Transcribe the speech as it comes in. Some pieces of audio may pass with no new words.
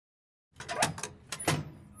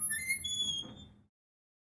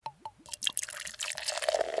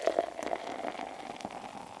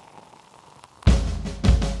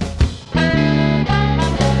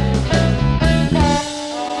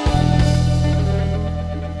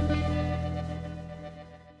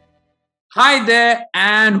Hi there,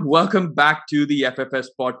 and welcome back to the FFS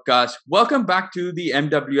podcast. Welcome back to the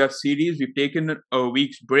MWF series. We've taken a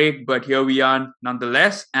week's break, but here we are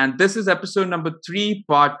nonetheless. And this is episode number 3,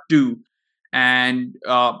 part 2. And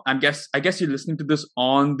I guess you're listening to this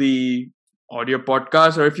on the audio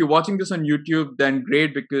podcast, or if you're watching this on YouTube, then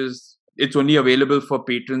great because it's only available for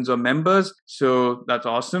patrons or members. So that's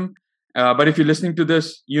awesome. But if you're listening to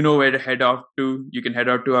this, you know where to head out to. You can head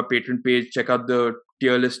out to our patron page, check out the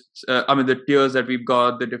tier lists. The tiers that we've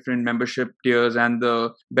got, the different membership tiers, and the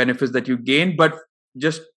benefits that you gain. But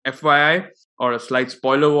just FYI, or a slight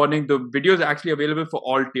spoiler warning, the video is actually available for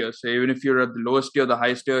all tiers. So even if you're at the lowest tier, the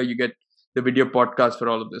highest tier, you get the video podcast for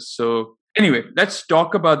all of this. So anyway, let's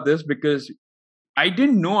talk about this because I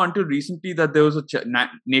didn't know until recently that there was a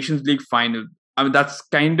Nations League final. I mean, that's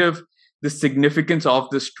kind of the significance of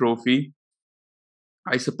this trophy,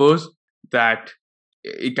 I suppose, that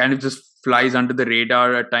it kind of just flies under the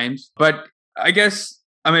radar at times. But I guess,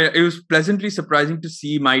 it was pleasantly surprising to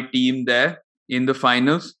see my team there in the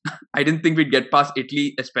finals. I didn't think we'd get past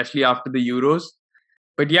Italy, especially after the Euros.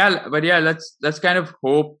 But yeah, let's kind of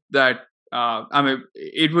hope that.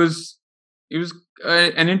 It was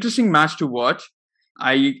an interesting match to watch.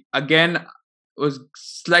 I again was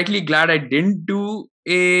slightly glad I didn't do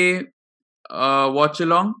a watch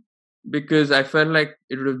along because I felt like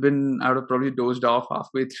I would have probably dozed off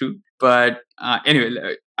halfway through. But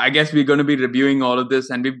anyway, I guess we're going to be reviewing all of this,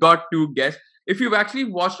 and we've got two guests. If you've actually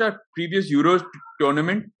watched our previous Euros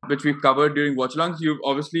tournament, which we've covered during watch alongs, you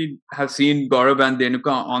obviously have seen Gaurav and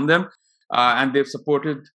Denuka on them, and they've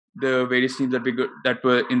supported the various teams that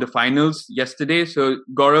were in the finals yesterday. So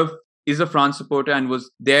Gaurav is a France supporter and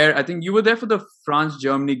was there. I think you were there for the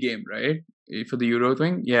France-Germany game, right? For the Euro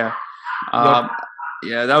thing, yeah.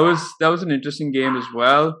 Yeah, that was an interesting game as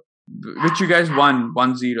well, which you guys won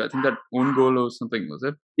 1-0. I think that own goal or something, was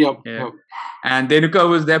it? Yep. Yeah. And Denuka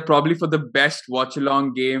was there probably for the best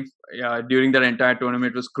watch-along game during that entire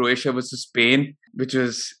tournament. It was Croatia versus Spain, which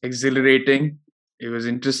was exhilarating. It was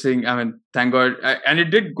interesting. Thank God. And it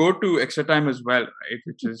did go to extra time as well, right?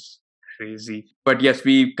 Which is crazy. But yes,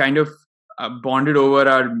 we kind of bonded over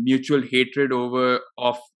our mutual hatred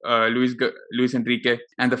of Luis Enrique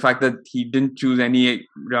and the fact that he didn't choose any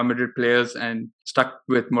Real Madrid players and stuck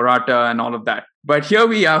with Morata and all of that. But here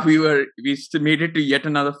we are. We still made it to yet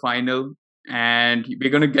another final, and we're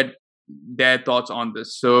going to get their thoughts on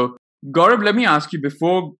this. So Gaurav, let me ask you,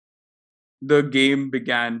 before the game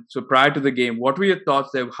began, so prior to the game, what were your thoughts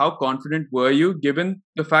there? How confident were you, given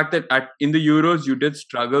the fact that in the Euros you did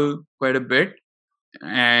struggle quite a bit?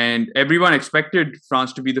 And everyone expected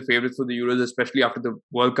France to be the favorites for the Euros, especially after the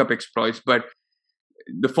World Cup exploits. But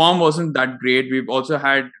the form wasn't that great. We've also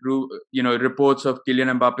had, reports of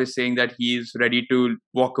Kylian Mbappe saying that he's ready to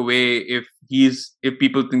walk away if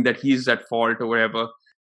people think that he's at fault or whatever.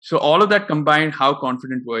 So all of that combined, how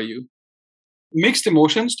confident were you? Mixed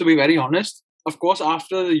emotions, to be very honest. Of course,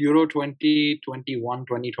 after the Euro 2021,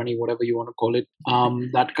 2020, whatever you want to call it,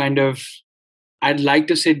 that kind of, I'd like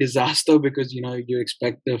to say disaster because, you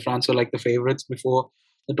expect the France are like the favorites before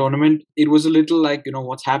the tournament. It was a little like,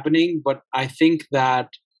 what's happening. But I think that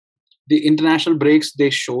the international breaks, they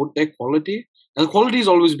showed their quality. And the quality has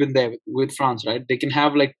always been there with France, right? They can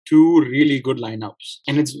have like two really good lineups.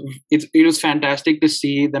 And it was fantastic to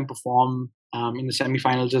see them perform in the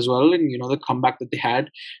semi-finals as well. And, the comeback that they had.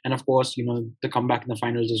 And of course, the comeback in the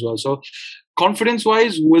finals as well. So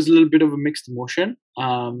confidence-wise was a little bit of a mixed emotion.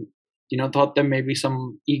 Thought that maybe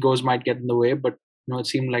some egos might get in the way, but it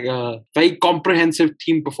seemed like a very comprehensive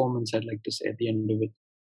team performance, I'd like to say, at the end of it.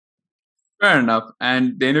 Fair enough.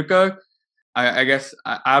 And Denuka, I guess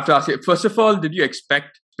I have to ask you, first of all, did you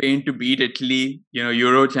expect Spain to beat Italy,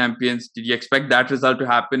 Euro champions? Did you expect that result to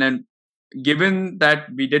happen? And given that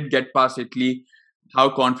we did get past Italy, how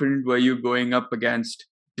confident were you going up against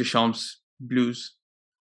Deschamps' Blues?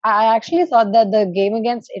 I actually thought that the game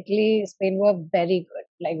against Italy, Spain were very good.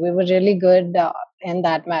 Like, we were really good in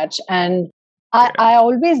that match. And I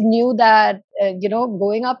always knew that,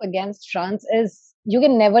 going up against France you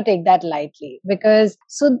can never take that lightly because,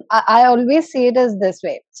 so I always say it as this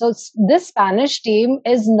way. So this Spanish team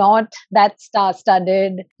is not that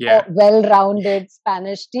star-studded or well-rounded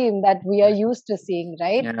Spanish team that we are used to seeing,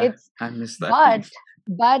 right? Yeah, I miss that.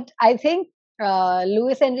 But I think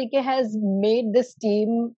Luis Enrique has made this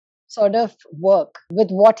team sort of work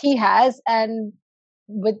with what he has and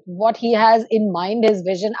with what he has in mind, his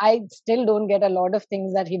vision. I still don't get a lot of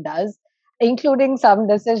things that he does, including some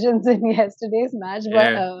decisions in yesterday's match.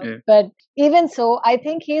 But even so, I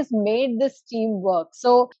think he's made this team work.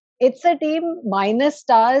 So it's a team minus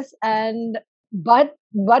stars, but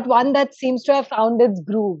but one that seems to have found its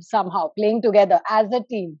groove somehow, playing together as a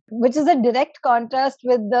team, which is a direct contrast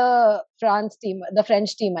with the French team,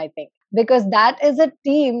 I think, because that is a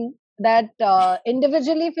team that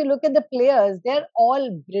individually, if you look at the players, they're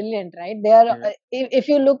all brilliant, right? They are. If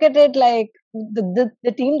you look at it like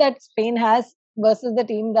the team that Spain has versus the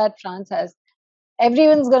team that France has,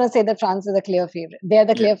 everyone's going to say that France is the clear favorite. They are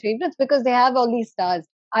the clear favorites because they have all these stars.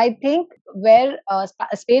 I think where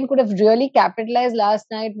Spain could have really capitalized last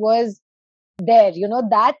night was there.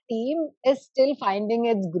 That team is still finding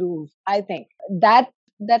its groove. I think that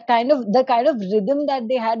kind of rhythm that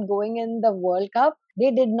they had going in the World Cup, they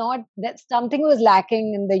did not. That something was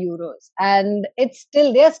lacking in the Euros, and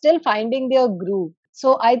they're still finding their groove.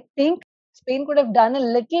 So I think Spain could have done a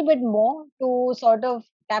little bit more to sort of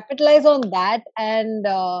capitalize on that, and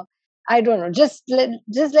I don't know, just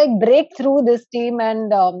like break through this team and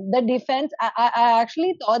the defense. I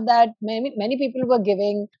actually thought that many people were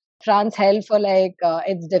giving France hell for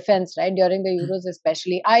its defense, right, during the Euros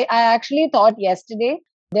especially. I actually thought yesterday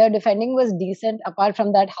their defending was decent, apart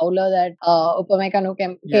from that howler that Upamecano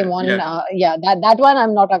came on. That one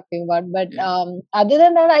I'm not talking about. But other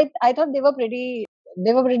than that, I thought they were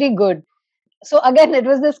pretty good. So again, it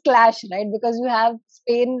was this clash, right? Because you have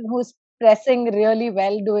Spain, who's pressing really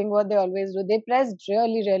well, doing what they always do. They pressed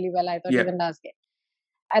really, really well, I thought, even last game.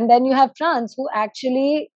 And then you have France, who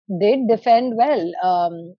actually did defend well.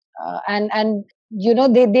 And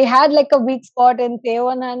they had like a weak spot in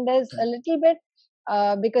Theo Hernandez a little bit.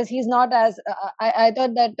 Because he's not as I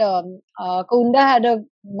thought that Kunda had a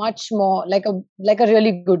much more like a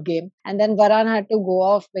really good game, and then Varane had to go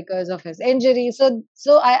off because of his injury.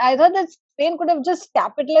 So I thought that Spain could have just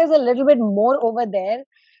capitalized a little bit more over there,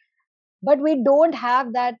 but we don't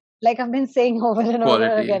have that. Like I've been saying over and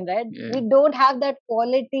over again, right? We don't have that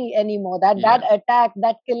quality anymore. That attack,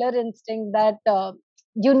 that killer instinct. That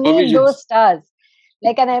you need those stars.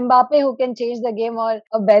 Like an Mbappe who can change the game, or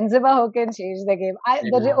a Benzema who can change the game.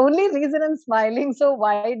 The only reason I'm smiling so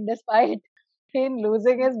wide despite Spain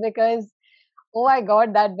losing is because, oh my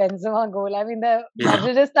God, that Benzema goal. I mean, the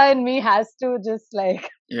Madridista in me has to just like...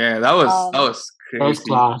 Yeah, that was crazy. That was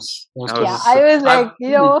class. I was like,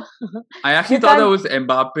 I actually thought that was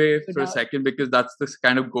Mbappe for a second, because that's the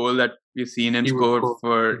kind of goal that we've seen him score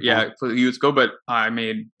for youth score. But I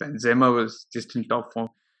mean, Benzema was just in top form.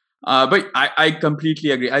 But I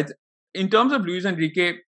completely agree. In terms of Luis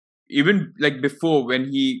Enrique, even like before, when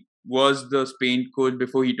he was the Spain coach,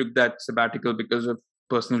 before he took that sabbatical because of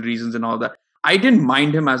personal reasons and all that, I didn't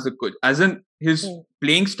mind him as the coach. As in, his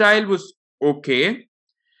playing style was okay,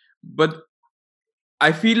 but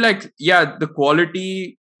I feel like, the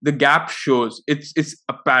quality, the gap shows. It's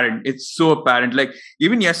apparent. It's so apparent. Like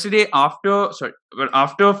even yesterday, after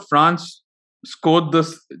France scored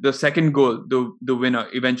the second goal, the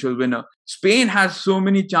eventual winner, Spain has so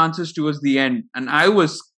many chances towards the end, and I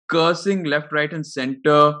was cursing left, right, and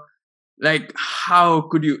center. Like, how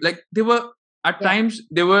could you? Like, they were at times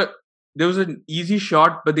there was an easy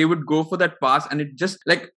shot, but they would go for that pass, and it just,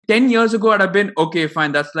 like 10 years ago, I'd have been okay,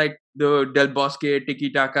 fine. That's like the Del Bosque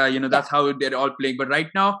tiki taka. That's how they're all playing. But right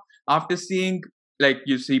now, after seeing, like,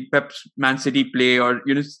 you see Pep's Man City play, or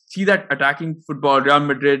see that attacking football, Real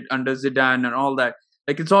Madrid under Zidane and all that.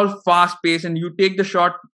 Like, it's all fast paced, and you take the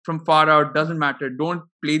shot from far out, doesn't matter. Don't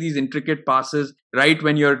play these intricate passes right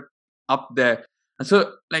when you're up there. And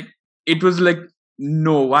so, like, it was like,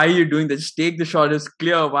 no, why are you doing that? Just take the shot. It's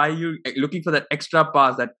clear. Why are you looking for that extra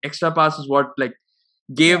pass? That extra pass is what like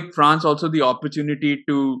gave France also the opportunity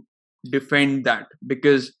to defend that,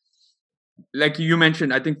 because, like you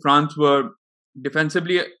mentioned, I think France were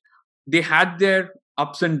defensively, they had their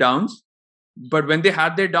ups and downs, but when they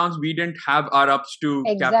had their downs, we didn't have our ups to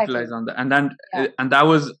capitalize on that, and that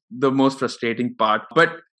was the most frustrating part.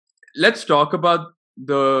 But let's talk about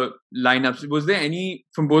the lineups. Was there any,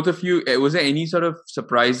 from both of you, was there any sort of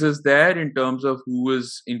surprises there in terms of who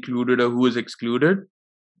was included or who was excluded?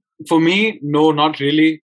 For me, no, not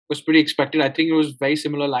really. It was pretty expected. I think it was very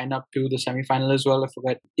similar lineup to the semi-final as well. I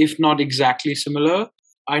forget, if not exactly similar.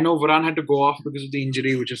 I know Varane had to go off because of the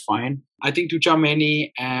injury, which is fine. I think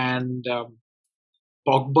Tchouaméni and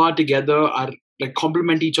Pogba together are like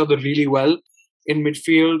complement each other really well in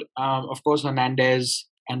midfield. Of course, Hernandez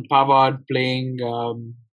and Pavard playing,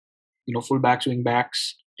 fullbacks, wing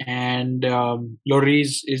backs, and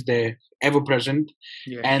Lloris is there, ever present.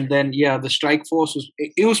 Yeah. And then the strike force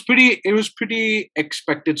was pretty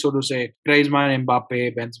expected, so to say. Griezmann,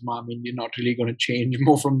 Mbappe, Benzema. I mean, you're not really going to change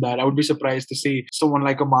more from that. I would be surprised to see someone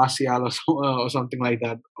like a Martial or something like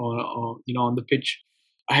that, or on the pitch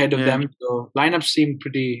ahead of them. So lineups seem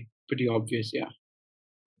pretty obvious. Yeah.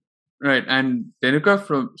 Right. And Denuka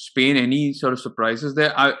from Spain, any sort of surprises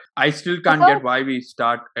there? I still can't get why we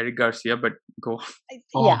start Eric Garcia, but go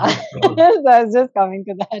on. Yeah. So I was just coming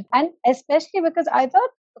to that. And especially because I thought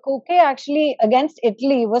Koke actually against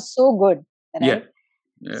Italy was so good, right?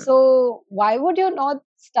 Yeah. So why would you not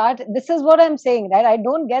start? This is what I'm saying, right? I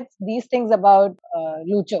don't get these things about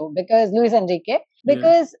Luis Enrique,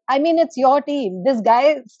 because I mean, it's your team. This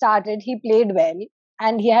guy started, he played well,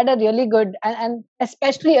 and he had a really good, and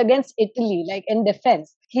especially against Italy, like in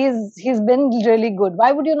defense, he's been really good.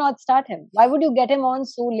 Why would you not start him? Why would you get him on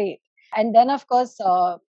so late? And then of course, I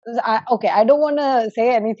don't want to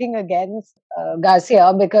say anything against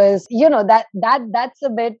Garcia, because that's a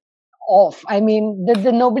bit off. I mean,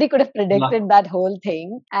 nobody could have predicted that whole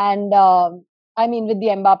thing. And I mean, with the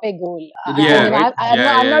Mbappe goal,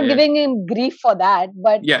 I'm not giving him grief for that,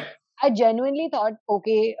 but I genuinely thought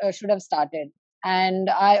Koke should have started. And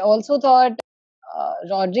I also thought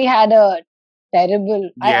Rodri had a terrible.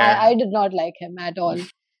 I did not like him at all.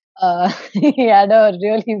 He had a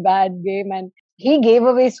really bad game, and he gave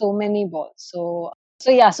away so many balls. So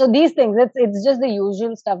these things, it's just the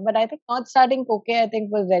usual stuff. But I think not starting Koke, I think,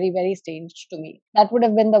 was very, very strange to me. That would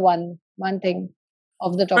have been the one thing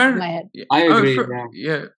off the top of my head. I agree.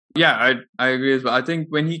 I agree as well. I think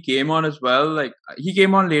when he came on as well, like he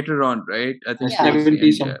came on later on, right? I think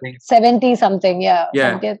 70 something. 70 something, yeah.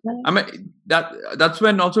 I mean that's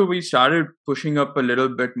when also we started pushing up a little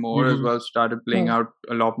bit more as well. Started playing out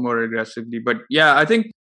a lot more aggressively. But yeah, I think.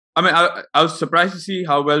 I mean, I was surprised to see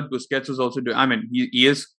how well Busquets was also doing. I mean, he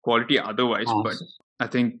is quality otherwise, but I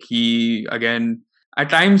think he, again, at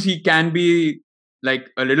times he can be like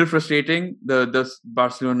a little frustrating. The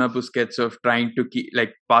Barcelona Busquets of trying to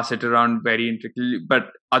pass it around very intricately,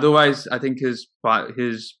 but otherwise, I think his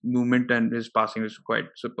movement and his passing is quite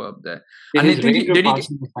superb there. And I think was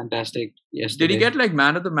fantastic. Yes. Did he get like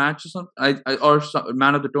man of the match or something, or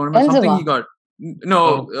man of the tournament? Benzema. Something he got.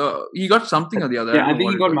 No, he got something or the other. Yeah, I think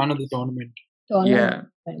he got man of the tournament. Yeah.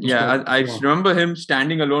 I remember him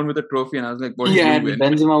standing alone with a trophy, and I was like, "What did you win?"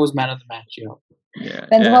 Benzema was man of the match.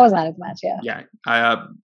 Benzema was man of the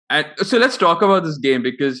match. So let's talk about this game,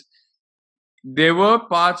 because there were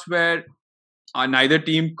parts where neither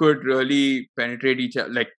team could really penetrate each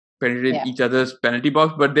other's penalty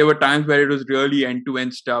box, but there were times where it was really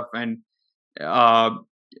end-to-end stuff, and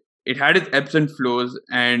it had its ebbs and flows.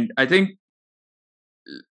 And I think.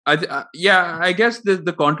 I guess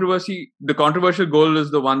the controversial goal is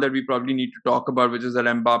the one that we probably need to talk about, which is that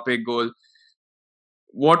Mbappe goal.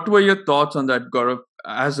 What were your thoughts on that, Gaurav,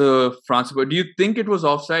 as a France supporter? Do you think it was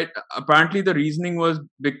offside? Apparently, the reasoning was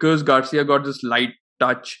because Garcia got this light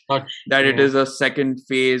touch that it is a second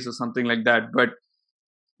phase or something like that. But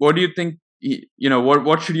what do you think?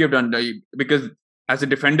 What should he have done? Because as a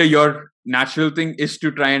defender, your natural thing is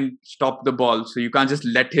to try and stop the ball, so you can't just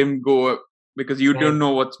let him go, because you don't know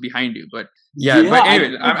what's behind you. But but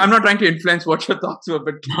anyway, I'm not trying to influence what your thoughts were.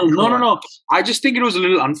 But no. I just think it was a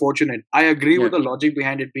little unfortunate. I agree with the logic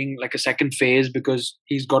behind it being like a second phase, because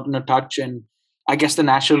he's gotten a touch, and I guess the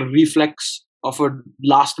natural reflex of a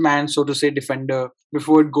last man, so to say, defender,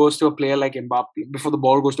 before it goes to a player like Mbappe, before the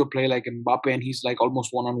ball goes to a player like Mbappe, and he's like almost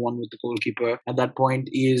one-on-one with the goalkeeper. At that point,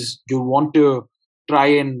 is you want to try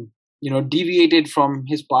and deviate it from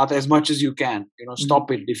his path as much as you can, stop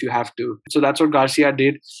it if you have to. So that's what Garcia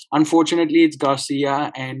did. Unfortunately, it's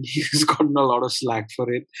Garcia, and he's gotten a lot of slack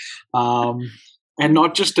for it. And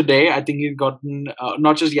not just today, I think he's gotten,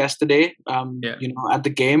 not just yesterday, at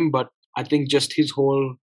the game, but I think just his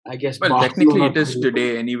whole, I guess. Well, technically it is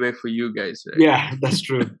today anyway for you guys, right? Yeah, that's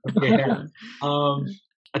true.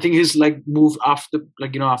 I think his move after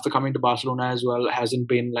coming to Barcelona as well hasn't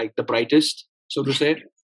been the brightest, so to say.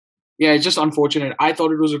 Yeah, it's just unfortunate. I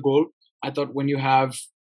thought it was a goal. I thought when you have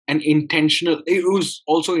it was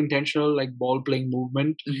also intentional, ball playing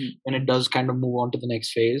movement, and it does kind of move on to the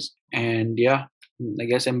next phase. And I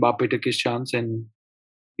guess Mbappe took his chance, and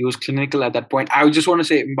he was clinical at that point. I just want to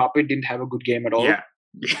say Mbappe didn't have a good game at all.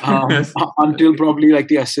 Until probably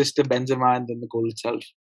the assist to Benzema and then the goal itself.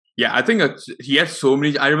 Yeah, I think he has so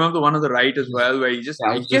many. I remember the one on the right as well, where he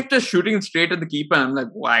kept just shooting straight at the keeper. And I'm like,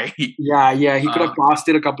 why? Yeah. He could have passed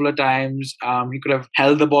it a couple of times. He could have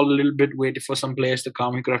held the ball a little bit, waited for some players to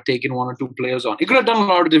come. He could have taken one or two players on. He could have done a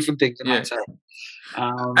lot of different things in hindsight.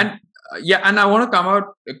 And I want to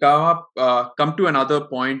come to another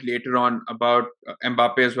point later on about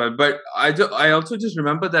Mbappe as well. But I also just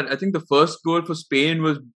remember that I think the first goal for Spain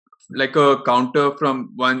was like a counter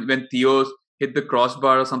from when Theo hit the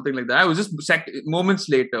crossbar or something like that. It was just moments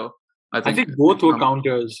later. I think both were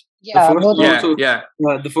counters. Yeah,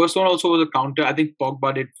 the first one also was a counter. I think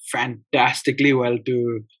Pogba did fantastically well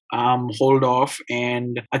to hold off,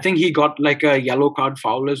 and I think he got like a yellow card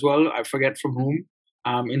foul as well. I forget from whom.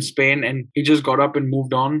 In Spain, and he just got up and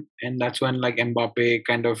moved on, and that's when like Mbappe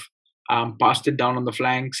kind of passed it down on the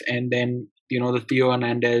flanks, and then the Theo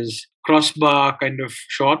Hernandez crossbar kind of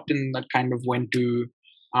shot, and that kind of went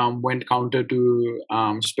counter to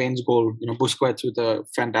Spain's goal. Busquets with a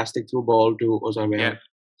fantastic through ball to Ozarvel.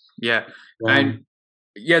 Yeah, and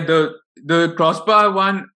the crossbar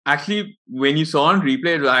one, actually, when you saw on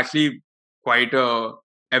replay, it was actually quite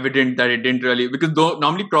evident that it didn't really, because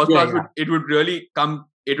normally crossbars it would really come,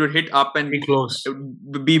 it would hit up and be close. It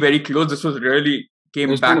would be very close. This was really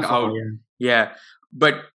came back out.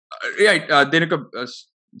 But Dinaka,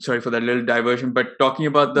 sorry for that little diversion, but talking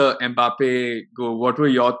about the Mbappe goal, what were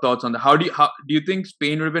your thoughts on that? How do you think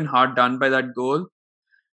Spain would have been hard done by that goal?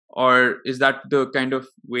 Or is that the kind of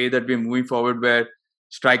way that we're moving forward, where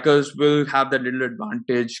strikers will have that little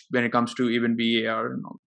advantage when it comes to even VAR and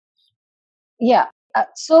all? Yeah.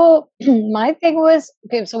 So my thing was,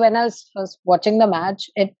 okay, so when I was first watching the match,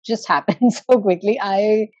 it just happened so quickly.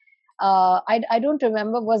 I don't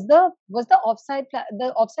remember, was the offside flag,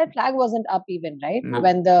 the offside flag wasn't up even, right? No.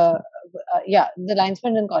 When the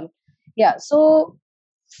linesman didn't call it. Yeah. So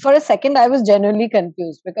for a second I was genuinely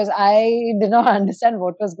confused, because I did not understand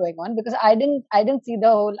what was going on, because I didn't get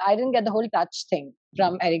the whole touch thing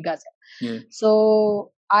from Eric Garcia. Yeah.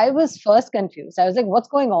 So I was first confused. I was like, what's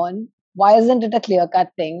going on? Why isn't it a clear-cut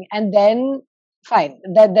thing? And then fine,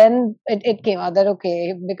 then it came out that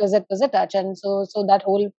okay, because it was a touch, and so that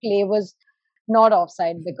whole play was not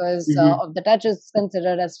offside because of the touch is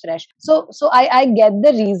considered as fresh. So I get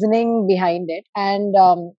the reasoning behind it, and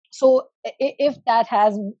so if that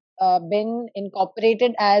has been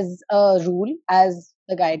incorporated as a rule, as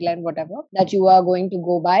the guideline, whatever that you are going to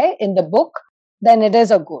go by in the book, then it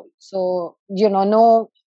is a goal. So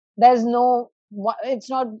there's no. It's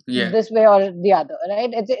not this way or the other, right?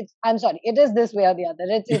 It's I'm sorry, it is this way or the other.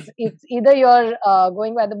 It's either you're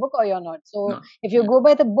going by the book or you're not. So if you go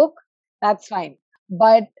by the book, that's fine.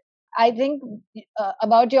 But I think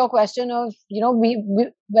about your question of we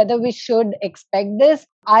whether we should expect this,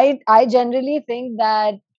 I generally think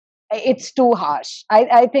that it's too harsh.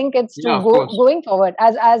 I think it's going forward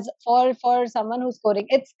as for someone who's scoring,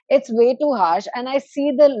 it's way too harsh, and I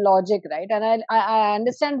see the logic, right? And I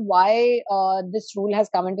understand why this rule has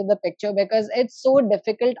come into the picture, because it's so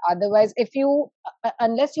difficult otherwise. If you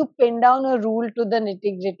unless you pin down a rule to the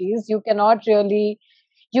nitty-gritties, you cannot really,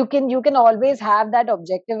 you can always have that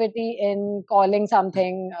objectivity in calling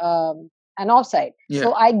something an offside.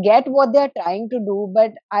 So I get what they're trying to do,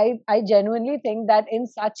 but I genuinely think that in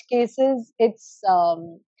such cases it's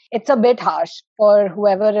a bit harsh for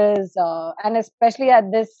whoever is and especially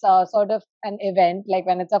at this sort of an event, like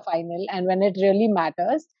when it's a final and when it really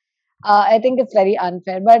matters. I think it's very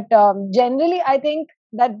unfair, but generally I think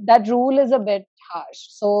that rule is a bit harsh.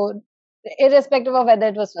 So irrespective of whether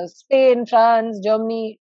it was Spain, France,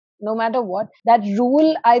 Germany, no matter what, that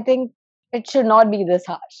rule, I think it should not be this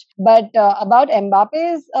harsh. But about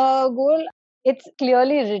Mbappe's goal, it's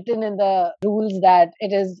clearly written in the rules that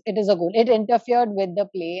it is a goal. It interfered with the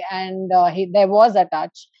play, and there was a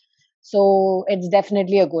touch, so it's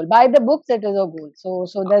definitely a goal. By the books, it is a goal. So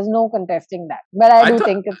there's no contesting that. But I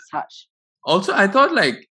think it's harsh. Also, I thought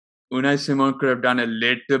like Unai Simon could have done a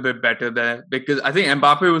little bit better there, because I think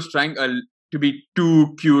Mbappe was trying to be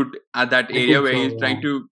too cute at that area where he's trying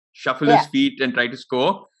to shuffle his feet and try to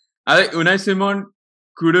score. I think Unai Simon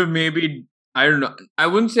could have maybe, I don't know, I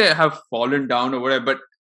wouldn't say have fallen down or whatever, but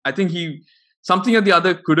I think something or the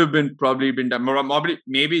other could have probably been done.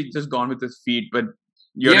 Maybe just gone with his feet, but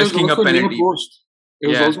you're risking a penalty. It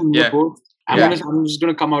was also near post. I'm just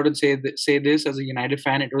going to come out and say this as a United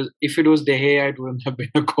fan. If it was De Gea, it wouldn't have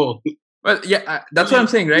been a goal. Well, that's what I'm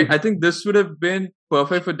saying, right? I think this would have been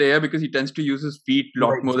perfect for De Gea because he tends to use his feet a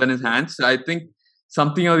lot more than his hands. So I think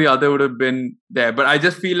something or the other would have been there. But I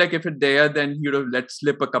just feel like if it's there, then he would have let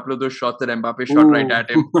slip a couple of those shots that Mbappe shot right at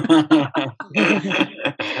him.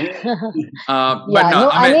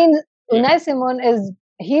 I mean, Unai Simon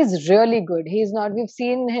he's really good. He's not, we've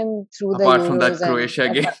seen him through the Apart from that Croatia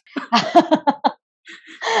game.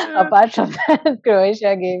 Apart from that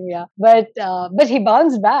Croatia game, but he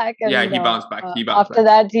bounced back. And, he bounced back. After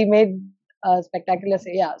that, he made a spectacular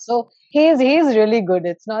save. Yeah, so he's really good.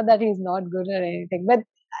 It's not that he's not good or anything. But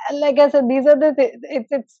like I said, these are the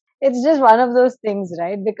it's just one of those things,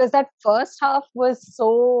 right? Because that first half was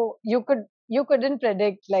so you couldn't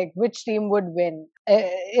predict like which team would win.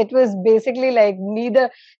 It was basically like neither.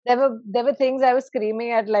 There were things I was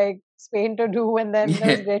screaming at like Spain to do, and then I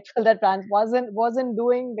was grateful that France wasn't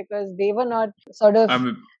doing, because they were not sort of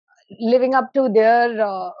living up to their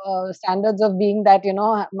standards of being that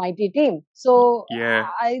mighty team. So Yeah.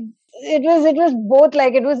 it was both,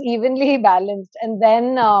 like it was evenly balanced. And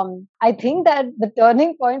then I think that the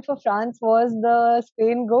turning point for France was the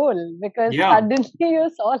Spain goal, because Yeah. suddenly you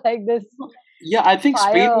saw like this. Yeah, I think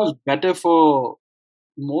Spain fire. was better for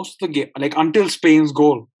most of the game, like until Spain's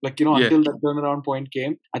goal, like Yeah. until that turnaround point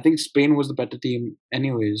came. I think Spain was the better team,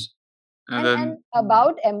 anyways. And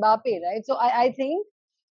about Mbappe, right? So I think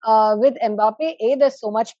with Mbappe, there's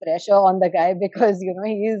so much pressure on the guy because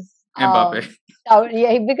he's Mbappe.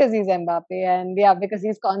 because he's Mbappe, and because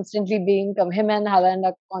he's constantly him and Haaland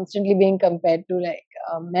are constantly being compared to like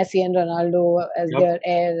Messi and Ronaldo as their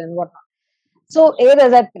heirs and whatnot. So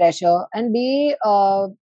there's that pressure, and B,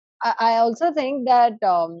 I also think that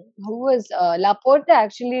who was Laporte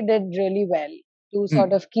actually did really well to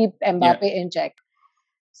sort of keep Mbappe in check.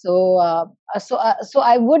 So so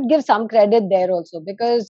I would give some credit there also,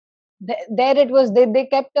 because there it was, they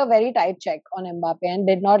kept a very tight check on Mbappe and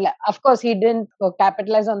did not of course he didn't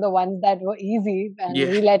capitalize on the ones that were easy, and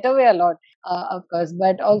he let away a lot, of course,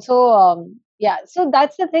 but also so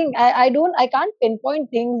that's the thing. I can't pinpoint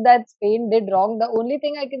things that Spain did wrong. The only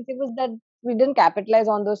thing I can say was that we didn't capitalize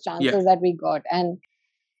on those chances that we got. And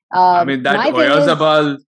I mean, that my thing is,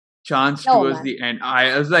 Oyarzabal chance no, towards man. the end,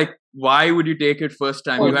 I was like, why would you take it first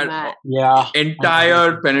time? Oh, You had man.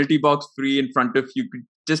 entire penalty box free in front of you. Could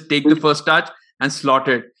just take the first touch and slot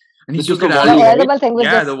it. And he This was took it the out. volley, right? Oyarzabal thing was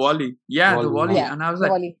just The volley. Yeah, the volley. yeah, And I was the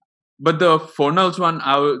like, volley. but the Fornals one,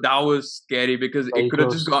 that was scary because Very it could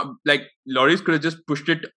have just gone, like, Lloris could have just pushed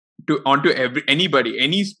it onto anybody,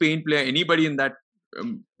 any Spain player, anybody in that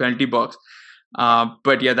penalty box.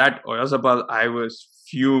 But yeah, that Oyarzabal, I was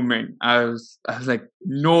fuming. I was like,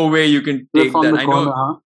 no way you can take that. I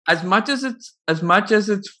know as much as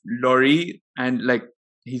it's Laurie and like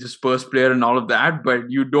he's a Spurs player and all of that, but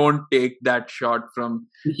you don't take that shot from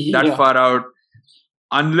that far out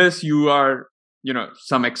unless you are,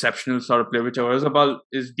 some exceptional sort of player, which Oyarzabal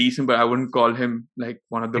is decent, but I wouldn't call him like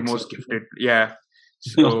one of the most gifted. Yeah.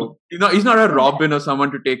 So he's not a Robin or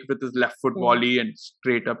someone to take with his left foot volley and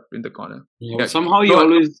straight up in the corner. Yeah, somehow he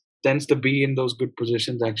always tends to be in those good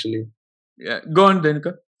positions, actually. Yeah, go on,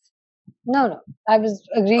 Danica. No, I was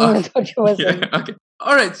agreeing with what you were saying. Okay,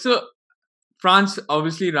 all right. So France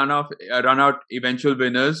obviously run out eventual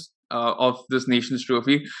winners of this Nations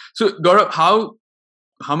Trophy. So Gaurav,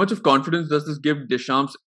 how much of confidence does this give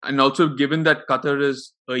Deschamps? And also, given that Qatar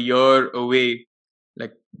is a year away,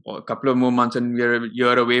 like a couple of more months, and we're a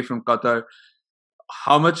year away from Qatar,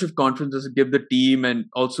 how much of confidence does it give the team and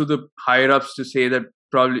also the higher ups to say that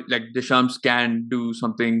probably like Deschamps can do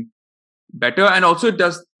something better? And also,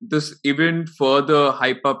 does this even further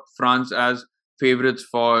hype up France as favorites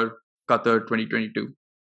for Qatar 2022?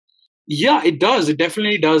 Yeah, it does. It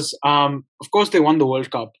definitely does. Of course, they won the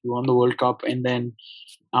World Cup. We won the World Cup, and then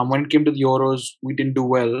when it came to the Euros, we didn't do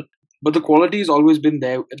well. But the quality has always been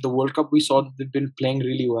there. At the World Cup, we saw that they've been playing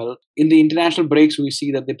really well. In the international breaks, we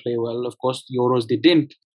see that they play well. Of course, the Euros, they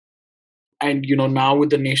didn't. And, now with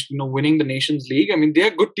the nation, winning the Nations League, I mean, they're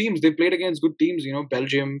good teams. They played against good teams,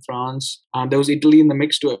 Belgium, France. There was Italy in the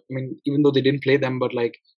mix too. I mean, even though they didn't play them, but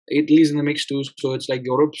like Italy's in the mix too. So it's like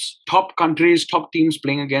Europe's top countries, top teams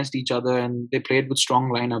playing against each other, and they played with strong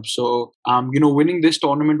lineups. So, winning this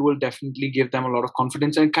tournament will definitely give them a lot of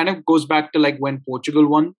confidence. And it kind of goes back to like when Portugal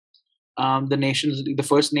won the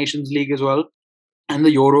first Nations League as well, and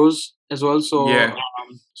the Euros as well. So,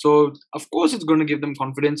 so of course it's going to give them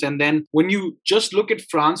confidence. And then when you just look at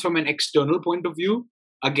France from an external point of view,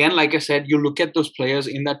 again, like I said, you look at those players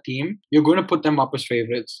in that team, you're going to put them up as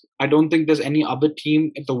favorites. I don't think there's any other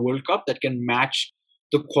team at the World Cup that can match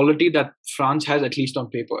the quality that France has, at least on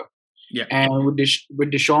paper. Yeah. And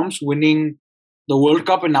with Deschamps winning the World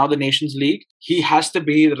Cup and now the Nations League, he has to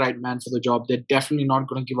be the right man for the job. They're definitely not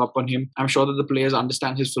going to give up on him. I'm sure that the players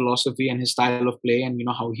understand his philosophy and his style of play and,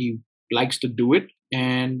 how he likes to do it.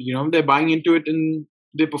 And, they're buying into it and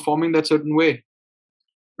they're performing that certain way.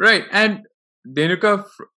 Right. And Danica,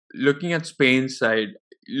 looking at Spain's side,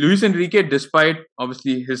 Luis Enrique, despite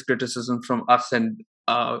obviously his criticism from us and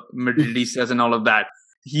Middle Easters and all of that,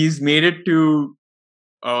 he's made it to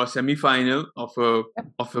a semi-final of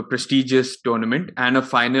a prestigious tournament and a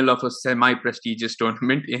final of a semi-prestigious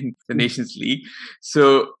tournament in the Nations League.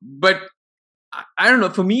 So, but I don't know.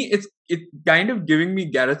 For me, it's kind of giving me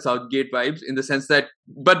Gareth Southgate vibes in the sense that.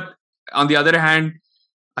 But on the other hand,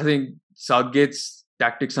 I think Southgate's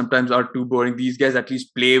tactics sometimes are too boring. These guys at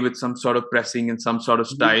least play with some sort of pressing and some sort of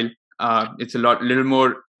style. It's a little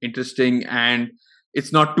more interesting, and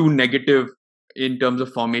it's not too negative in terms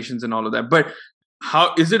of formations and all of that. But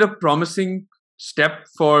how is it a promising step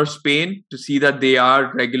for Spain to see that they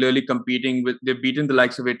are regularly competing with. They've beaten the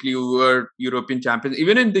likes of Italy, who were European champions.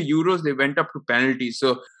 Even in the Euros, they went up to penalties.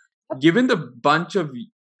 So, given the bunch of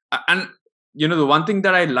and the one thing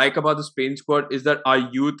that I like about the Spain squad is that our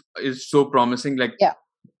youth is so promising.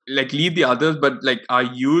 Like leave the others, but like our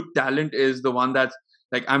youth talent is the one that's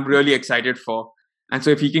like I'm really excited for. And so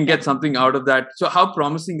if he can get something out of that, so how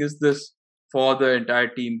promising is this for the entire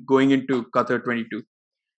team going into Qatar 22?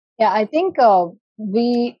 Yeah, I think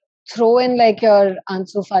we throw in like your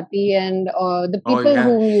Ansu Fati and the people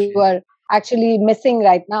whom you are actually missing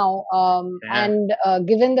right now. And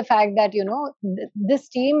given the fact that, this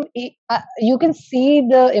team, you can see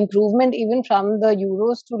the improvement even from the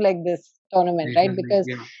Euros to like this tournament, right? Because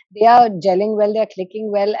they are gelling well, they're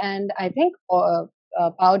clicking well. And I think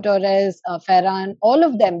Pau Torres, Ferran, all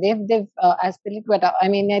of them, they've Azpilicueta. I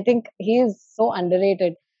mean, I think he is so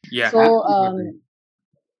underrated. Yeah. So,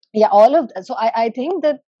 yeah, all of that. So I think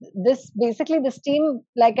that this team,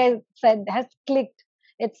 like I said, has clicked.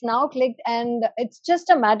 It's now clicked, and it's just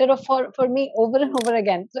a matter of for me over and over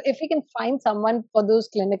again. So if we can find someone for those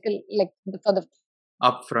clinical, like for the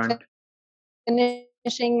up front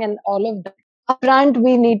finishing and all of that. Up front,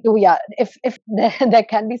 we need to, if there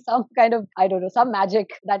can be some kind of, I don't know, some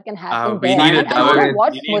magic that can happen we there. need And you know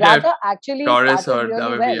what? Morata actually Torres started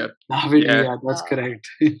really well. Yeah, that's correct.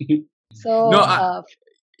 So,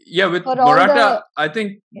 with Morata, I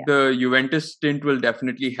think the Juventus stint will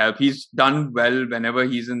definitely help. He's done well whenever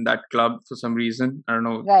he's in that club for some reason. I don't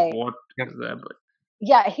know what is there, but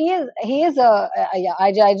yeah, he is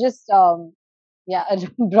I just I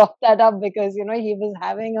brought that up because he was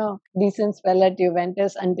having a decent spell at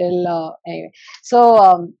Juventus until anyway.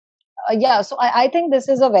 So so I think this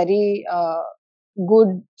is a very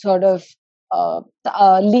good sort of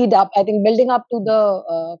lead up. I think building up to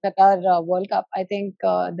the Qatar World Cup. I think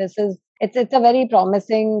it's a very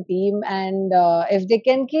promising team, and if they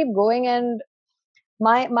can keep going, and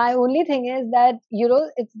my only thing is that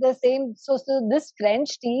it's the same. So this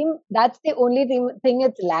French team, that's the only thing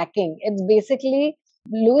it's lacking. It's basically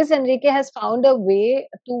Luis Enrique has found a way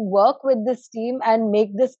to work with this team and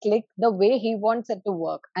make this click the way he wants it to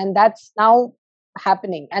work, and that's now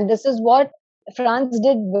happening. And this is what France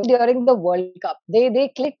did during the World Cup.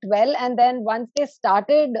 They clicked well, and then once they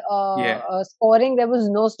started scoring, there was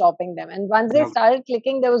no stopping them. And once they started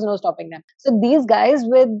clicking, there was no stopping them. So these guys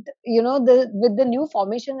with with the new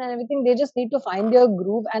formation and everything, they just need to find their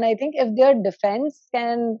groove. And I think if their defense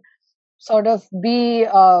can sort of be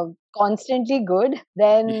constantly good,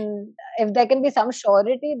 then if there can be some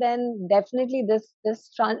surety, then definitely this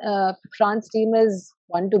France team is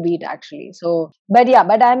one to beat actually. So, but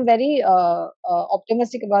I'm very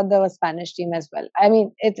optimistic about the Spanish team as well. I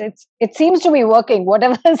mean, it seems to be working.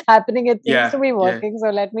 Whatever is happening, it seems to be working. So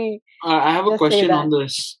let me. I have a question on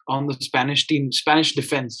the Spanish team, Spanish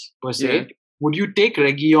defense per se. Yeah. Would you take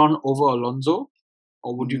Reguilon over Alonso,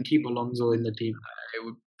 or would you keep Alonso in the team? I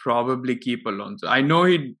would probably keep Alonso. I know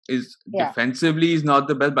he is defensively he's not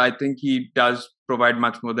the best, but I think he does provide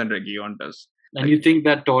much more than Reguilon does. And you think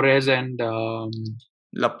that Torres and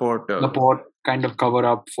Laporte kind of cover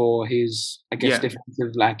up for his, I guess,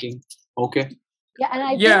 defensive lacking? Okay. Yeah, and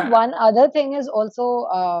I think one other thing is also,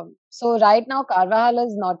 so right now Carvajal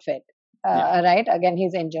is not fit, right? Again,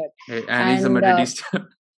 he's injured. And he's a Madridista.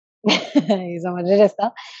 He's a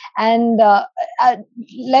Madridista. And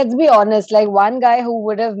let's be honest, like one guy who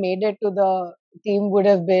would have made it to the team would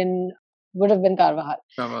have been Carvajal.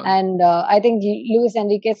 And I think Luis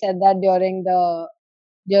Enrique said that during the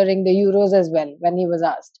Euros as well when he was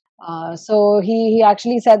asked. So he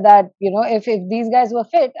actually said that if these guys were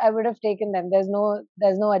fit, I would have taken them. There's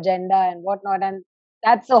no agenda and whatnot, and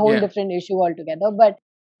that's a whole different issue altogether. But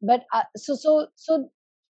so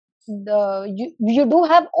you do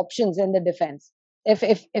have options in the defense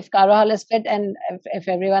if Carvajal is fit and if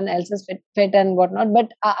everyone else is fit and whatnot.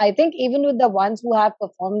 But I think even with the ones who have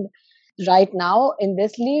performed right now in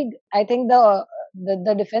this league, I think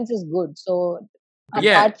the defense is good. So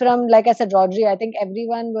apart from, like I said, Rodri, I think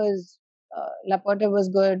everyone was Laporte was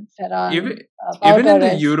good. Ferran, even in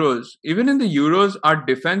the Euros, our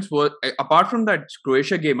defense was, apart from that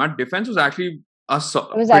Croatia game, our defense was actually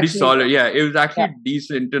pretty solid. Yeah, it was actually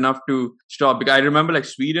decent enough to stop. Because I remember like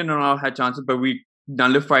Sweden and all had chances, but we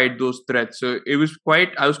nullified those threats. So I was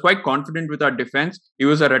quite confident with our defense. It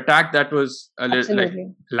was our attack that was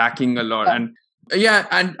lacking a lot. And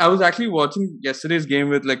and I was actually watching yesterday's game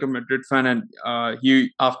with like a Madrid fan, and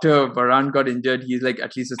he, after Varane got injured, he's like,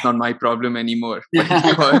 at least it's not my problem anymore. Like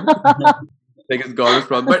it's Golo's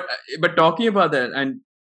problem. But talking about that, and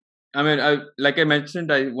I mean, like I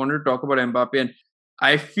mentioned, I wanted to talk about Mbappe, and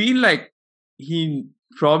I feel like he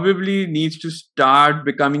probably needs to start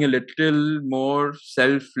becoming a little more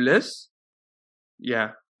selfless.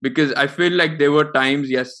 Yeah, because I feel like there were times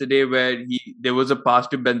yesterday where there was a pass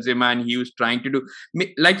to Benzema and he was trying to do,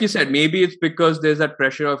 like you said, maybe it's because there's that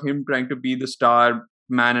pressure of him trying to be the star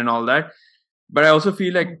man and all that. But I also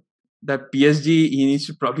feel like that PSG, he needs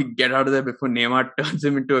to probably get out of there before Neymar turns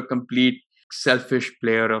him into a complete selfish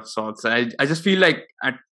player of sorts. I just feel like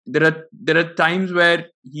there are times where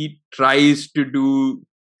he tries to do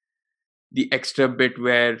the extra bit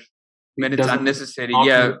where when it's unnecessary,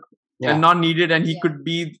 and not needed, and he could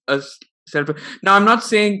be a selfish. Now, I'm not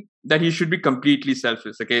saying that he should be completely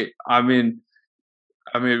selfish. Okay, I mean,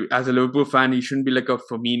 as a Liverpool fan, he shouldn't be like a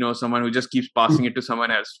Firmino, someone who just keeps passing it to someone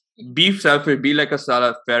else. Be selfish, be like a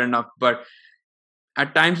Salah, fair enough. But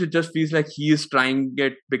at times, it just feels like he is trying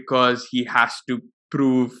it because he has to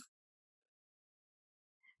prove.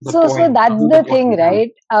 So that's the thing,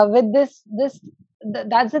 right? With that's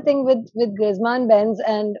the thing with Griezmann, Benz,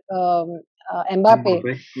 and Mbappe.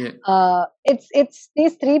 Yeah. It's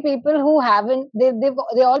these three people who haven't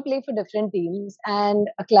they all play for different teams and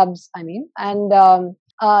clubs. I mean, and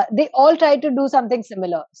they all try to do something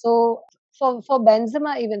similar. So for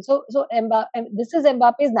Benzema, even this is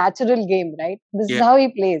Mbappe's natural game, right? This is how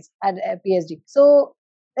he plays at PSG. So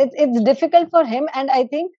it's difficult for him, and I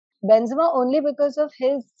think Benzema, only because of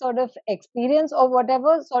his sort of experience or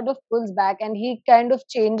whatever, sort of pulls back and he kind of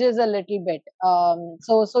changes a little bit.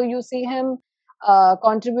 So you see him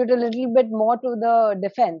contribute a little bit more to the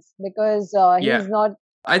defense because he's not,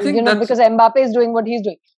 I think because Mbappe is doing what he's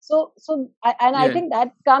doing. I think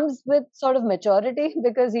that comes with sort of maturity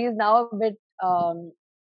because he's now a bit.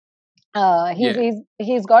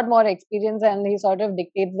 He's got more experience and he sort of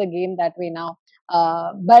dictates the game that way now.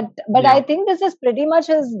 But I think this is pretty much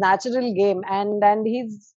his natural game, and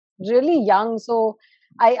he's really young. So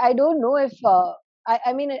I don't know if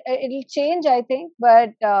I mean it'll change, I think,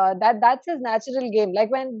 but that's his natural game.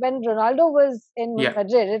 Like when Ronaldo was in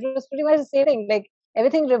Madrid, it was pretty much the same thing. Like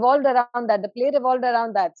everything revolved around that. The play revolved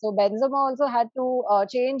around that. So Benzema also had to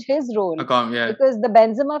change his role because the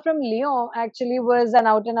Benzema from Lyon actually was an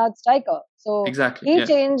out-and-out striker. So he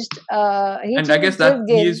changed. And I guess that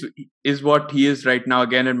he is what he is right now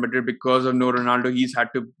again in Madrid because of no Ronaldo. He's had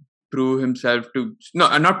to prove himself to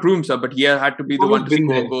not prove himself, but he had to be the one to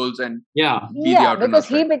score goals and be the out-and-out because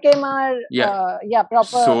he became our proper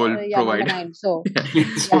sole provider. 9, so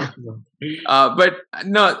but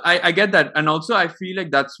no, I get that, and also I feel like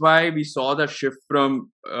that's why we saw the shift from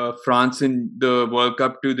France in the World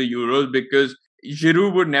Cup to the Euros, because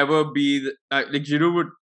Giroud would never be Giroud would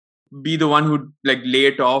be the one who'd like lay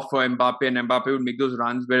it off for Mbappe, and Mbappe would make those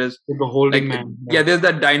runs, whereas the holding man. There's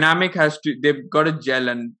that dynamic they've got to gel,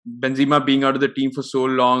 and Benzema being out of the team for so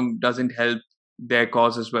long doesn't help their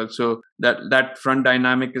cause as well. So that front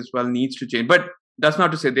dynamic as well needs to change. But that's not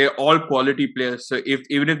to say they're all quality players. So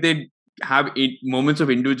even if they have moments of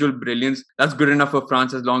individual brilliance, that's good enough for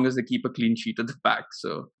France as long as they keep a clean sheet at the back.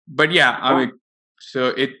 So, but I mean,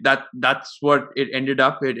 so that's what it ended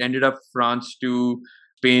up. It ended up France 2,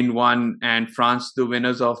 Spain 1, and France the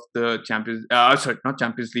winners of the not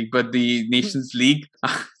Champions League, but the Nations League.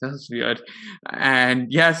 That's weird.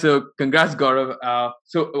 And so congrats, Gaurav.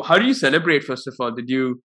 So how do you celebrate? First of all,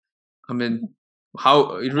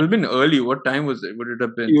 how it would have been early? What time was it? Would it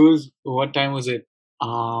have been? What time was it?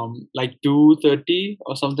 Like 2:30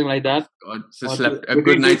 or something like that. God, so slept a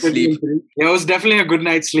good night's sleep. Yeah, it was definitely a good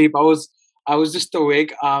night's sleep. I was just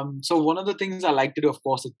awake. So one of the things I like to do, of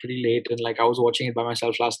course, it's pretty late, and like I was watching it by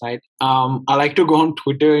myself last night. I like to go on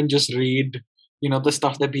Twitter and just read, the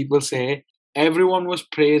stuff that people say. Everyone was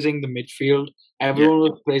praising the midfield. Everyone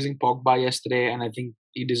was praising Pogba yesterday, and I think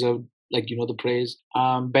he deserved the praise.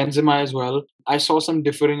 Benzema as well. I saw some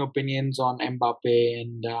differing opinions on Mbappe,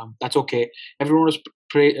 and that's okay. Everyone was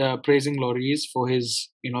praising Lloris for his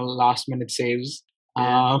last minute saves.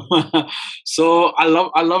 So I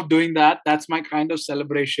love doing that. That's my kind of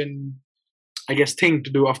celebration, I guess, thing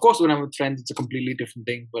to do. Of course, when I'm with friends, it's a completely different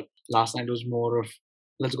thing. But last night was more of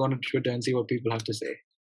let's go on Twitter and see what people have to say.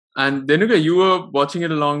 And Denuka, you were watching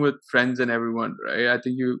it along with friends and everyone, right? I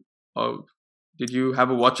think you did you have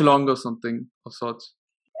a watch along or something of sorts?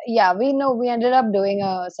 Yeah, we ended up doing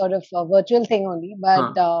a sort of a virtual thing only,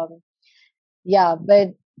 but for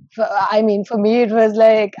me, it was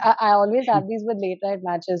like I always have these with late night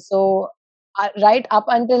matches. So right up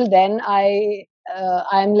until then,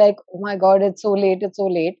 I'm like, oh my God, it's so late.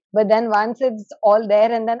 But then once it's all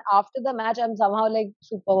there, and then after the match, I'm somehow like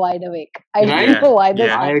super wide awake. I don't know why this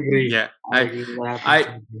happens. I agree.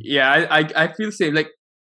 I feel same. Like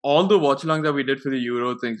all the watch alongs that we did for the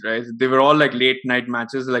Euro things, right? They were all like late night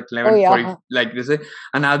matches, like 11:40, like this,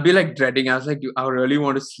 and I'll be like dreading. I was like, I really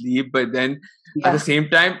want to sleep, but then at the same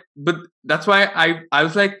time, but that's why I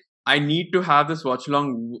was like, I need to have this watch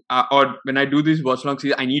along, or when I do these watch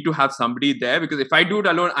alongs, I need to have somebody there, because if I do it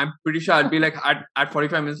alone, I'm pretty sure I'll be like at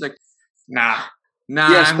 45 minutes, like, nah.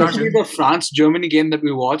 Yeah, especially the France-Germany game that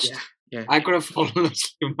we watched. Yeah. I could have fallen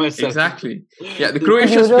asleep myself. Exactly. Yeah, the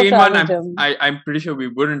Croatia-Spain one, I'm pretty sure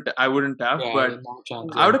I wouldn't have, but no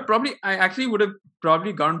chance, I would have I actually would have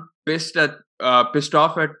probably gone pissed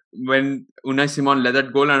off at when Unai Simon led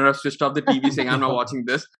that goal, and I was switched off the TV saying, I'm not watching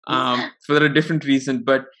this, for a different reason.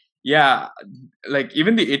 But yeah, like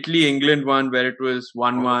even the Italy-England one where it was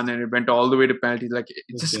 1-1 and it went all the way to penalties, like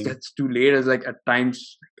it just gets too late. It's like at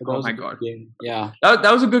times, oh my God. Yeah.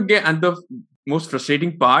 That was a good game. And the most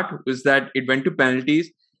frustrating part was that it went to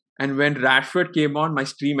penalties, and when Rashford came on, my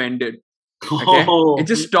stream ended. Okay? It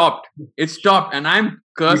just stopped. It stopped, and I'm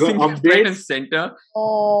cursing left, right, and center.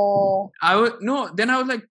 Then I was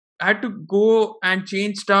like, I had to go and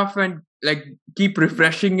change stuff and like keep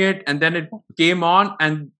refreshing it, and then it came on,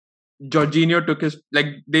 and Jorginho took his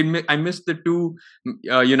I missed the two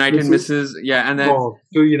United misses, and then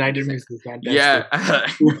 2 United misses,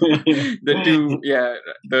 fantastic.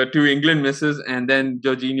 the two England misses, and then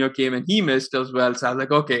Jorginho came and he missed as well. So I was like,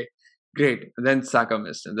 okay, great. And then Saka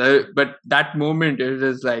missed, but that moment it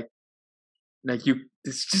is like you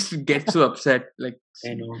just get so upset when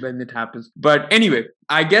it happens. But anyway,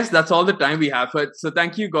 I guess that's all the time we have for it. So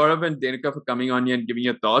thank you, Gaurav and Denika, for coming on here and giving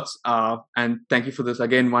your thoughts. And thank you for this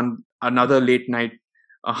again, another late night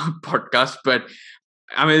podcast. But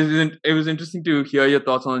I mean, it was interesting to hear your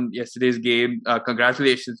thoughts on yesterday's game.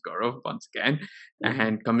 Congratulations, Gaurav, once again,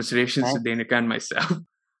 and commiserations to Denika and myself.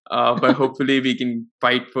 But hopefully we can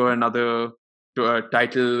fight for another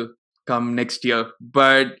title come next year.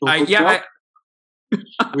 But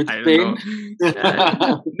with Spain,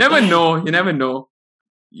 never know. You never know.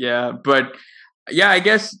 Yeah, but I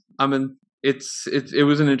guess I mean it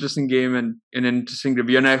was an interesting game and an interesting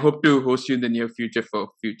review, and I hope to host you in the near future for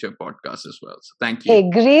future podcasts as well. So thank you. Hey,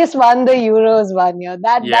 Greece won the Euros 1 year.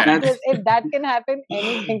 If that can happen,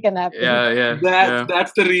 anything can happen.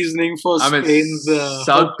 That's the reasoning for Spain's.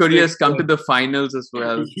 South Korea has come to the finals as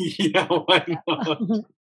well. Yeah, why not?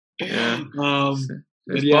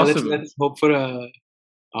 It's possible. Let's hope for a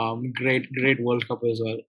great World Cup as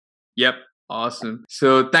well. Yep. Awesome.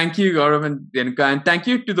 So thank you, Gaurav and Denika, and thank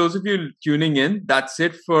you to those of you tuning in. That's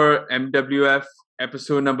it for MWF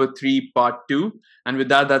episode number 3, part 2. And with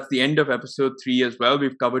that, that's the end of episode 3 as well.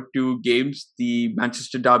 We've covered 2 games, the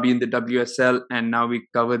Manchester Derby and the WSL, and now we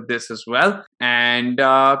covered this as well. And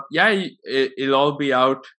it'll all be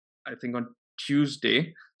out, I think, on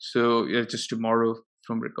Tuesday. So just tomorrow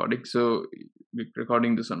from recording. So we're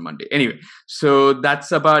recording this on Monday. Anyway, so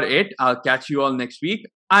that's about it. I'll catch you all next week.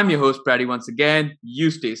 I'm your host, Praddy, once again. You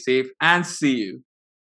stay safe and see you.